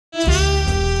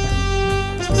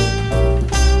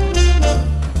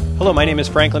Hello, my name is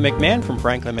Franklin McMahon from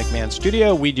Franklin McMahon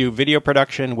Studio. We do video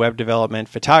production, web development,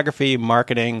 photography,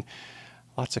 marketing,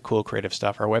 lots of cool creative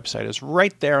stuff. Our website is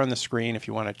right there on the screen if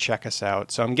you want to check us out.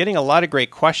 So I'm getting a lot of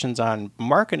great questions on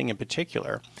marketing in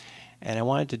particular, and I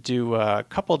wanted to do a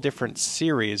couple different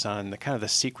series on the kind of the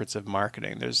secrets of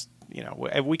marketing. There's,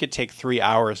 we could take 3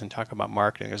 hours and talk about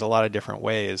marketing. There's a lot of different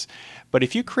ways. But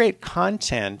if you create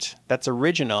content that's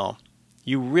original,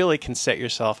 you really can set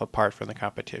yourself apart from the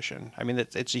competition. I mean,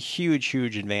 it's a huge,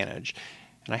 huge advantage.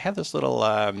 And I have this little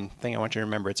thing I want you to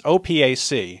remember. It's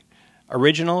OPAC,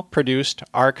 original, produced,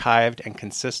 archived, and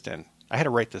consistent. I had to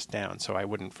write this down so I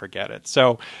wouldn't forget it.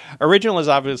 So original is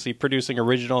obviously producing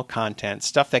original content,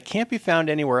 stuff that can't be found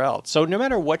anywhere else. So no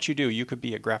matter what you do, you could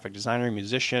be a graphic designer,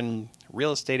 musician,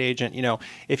 real estate agent.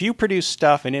 If you produce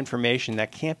stuff and information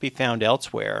that can't be found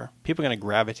elsewhere, people are going to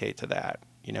gravitate to that.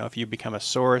 If you become a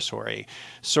source or a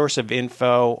source of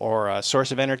info or a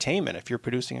source of entertainment, if you're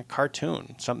producing a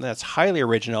cartoon, something that's highly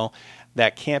original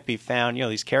that can't be found,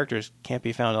 these characters can't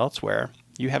be found elsewhere,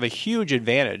 you have a huge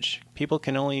advantage. People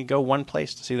can only go one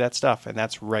place to see that stuff, and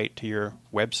that's right to your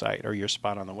website or your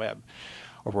spot on the web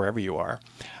or wherever you are.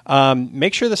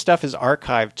 Make sure the stuff is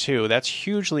archived too. That's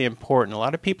hugely important. A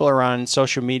lot of people are on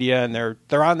social media and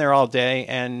they're on there all day,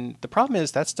 and the problem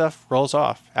is that stuff rolls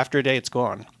off. After a day, it's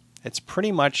gone. It's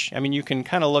pretty much, you can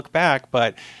kind of look back,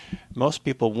 but most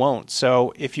people won't.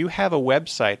 So if you have a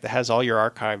website that has all your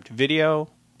archived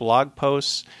video, blog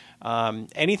posts,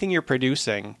 anything you're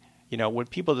producing, when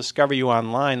people discover you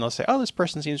online, they'll say, oh, this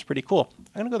person seems pretty cool.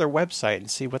 I'm going to go to their website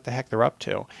and see what the heck they're up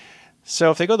to.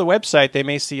 So if they go to the website, they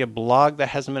may see a blog that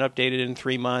hasn't been updated in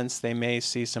 3 months. They may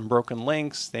see some broken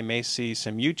links. They may see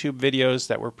some YouTube videos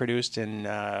that were produced in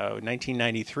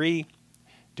 1993.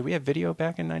 Do we have video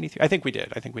back in 93? I think we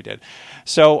did.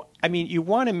 So, you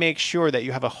want to make sure that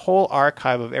you have a whole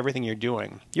archive of everything you're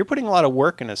doing. You're putting a lot of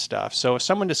work into stuff. So if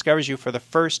someone discovers you for the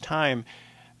first time,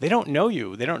 they don't know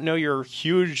you. They don't know your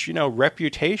huge,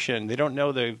 reputation. They don't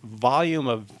know the volume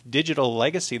of digital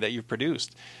legacy that you've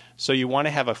produced. So you want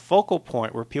to have a focal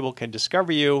point where people can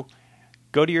discover you,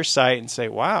 go to your site and say,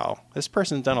 wow, this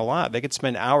person's done a lot. They could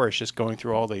spend hours just going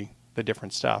through all the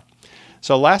different stuff.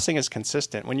 So last thing is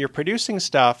consistent. When you're producing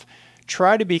stuff,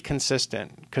 try to be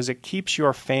consistent because it keeps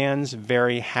your fans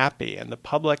very happy and the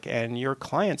public and your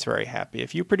clients very happy.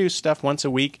 If you produce stuff once a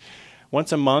week,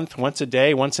 once a month, once a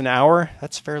day, once an hour,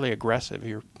 that's fairly aggressive.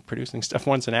 You're producing stuff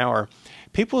once an hour.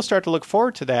 People will start to look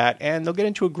forward to that, and they'll get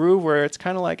into a groove where it's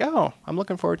kind of like, oh, I'm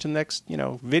looking forward to the next,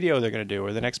 video they're going to do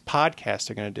or the next podcast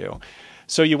they're going to do.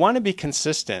 So you want to be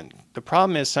consistent. The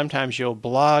problem is sometimes you'll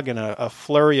blog in a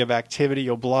flurry of activity.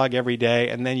 You'll blog every day,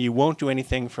 and then you won't do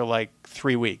anything for like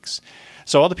 3 weeks.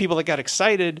 So all the people that got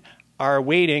excited are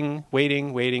waiting,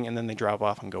 and then they drop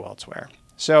off and go elsewhere.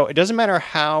 So it doesn't matter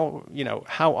how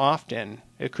often.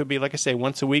 It could be, like I say,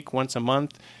 once a week, once a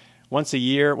month, once a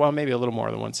year. Well, maybe a little more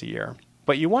than once a year.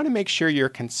 But you want to make sure you're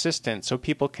consistent so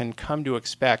people can come to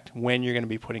expect when you're going to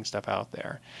be putting stuff out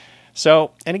there.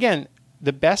 So, and again,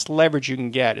 the best leverage you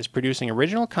can get is producing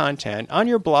original content on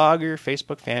your blog or your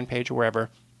Facebook fan page or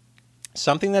wherever,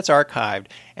 something that's archived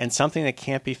and something that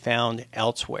can't be found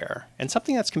elsewhere, and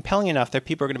something that's compelling enough that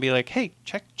people are going to be like, hey,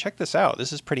 check this out.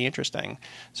 This is pretty interesting.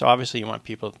 So obviously you want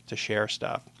people to share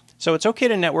stuff. So it's okay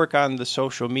to network on the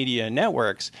social media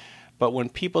networks, but when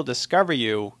people discover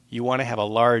you, you want to have a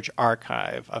large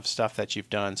archive of stuff that you've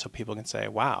done so people can say,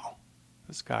 wow,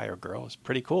 this guy or girl is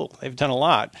pretty cool. They've done a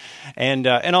lot. And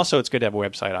also it's good to have a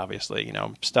website, obviously.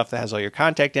 Stuff that has all your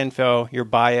contact info, your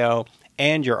bio,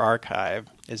 and your archive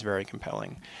is very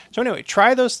compelling. So anyway,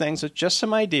 try those things. It's just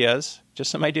some ideas.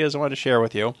 I wanted to share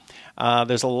with you.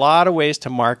 There's a lot of ways to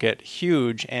market,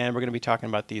 huge, and we're going to be talking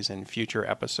about these in future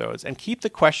episodes. And keep the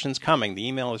questions coming. The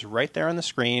email is right there on the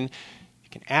screen. You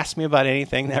can ask me about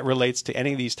anything that relates to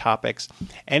any of these topics.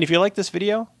 And if you like this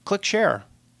video, click share.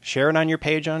 Share it on your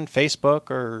page on Facebook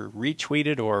or retweet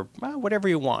it or whatever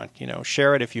you want.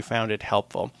 Share it if you found it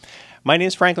helpful. My name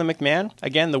is Franklin McMahon.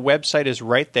 Again, the website is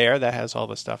right there. That has all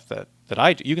the stuff that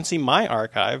I do. You can see my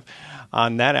archive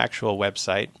on that actual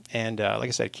website. And like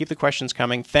I said, keep the questions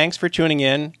coming. Thanks for tuning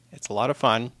in. It's a lot of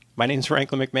fun. My name is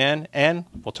Franklin McMahon, and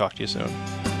we'll talk to you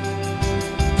soon.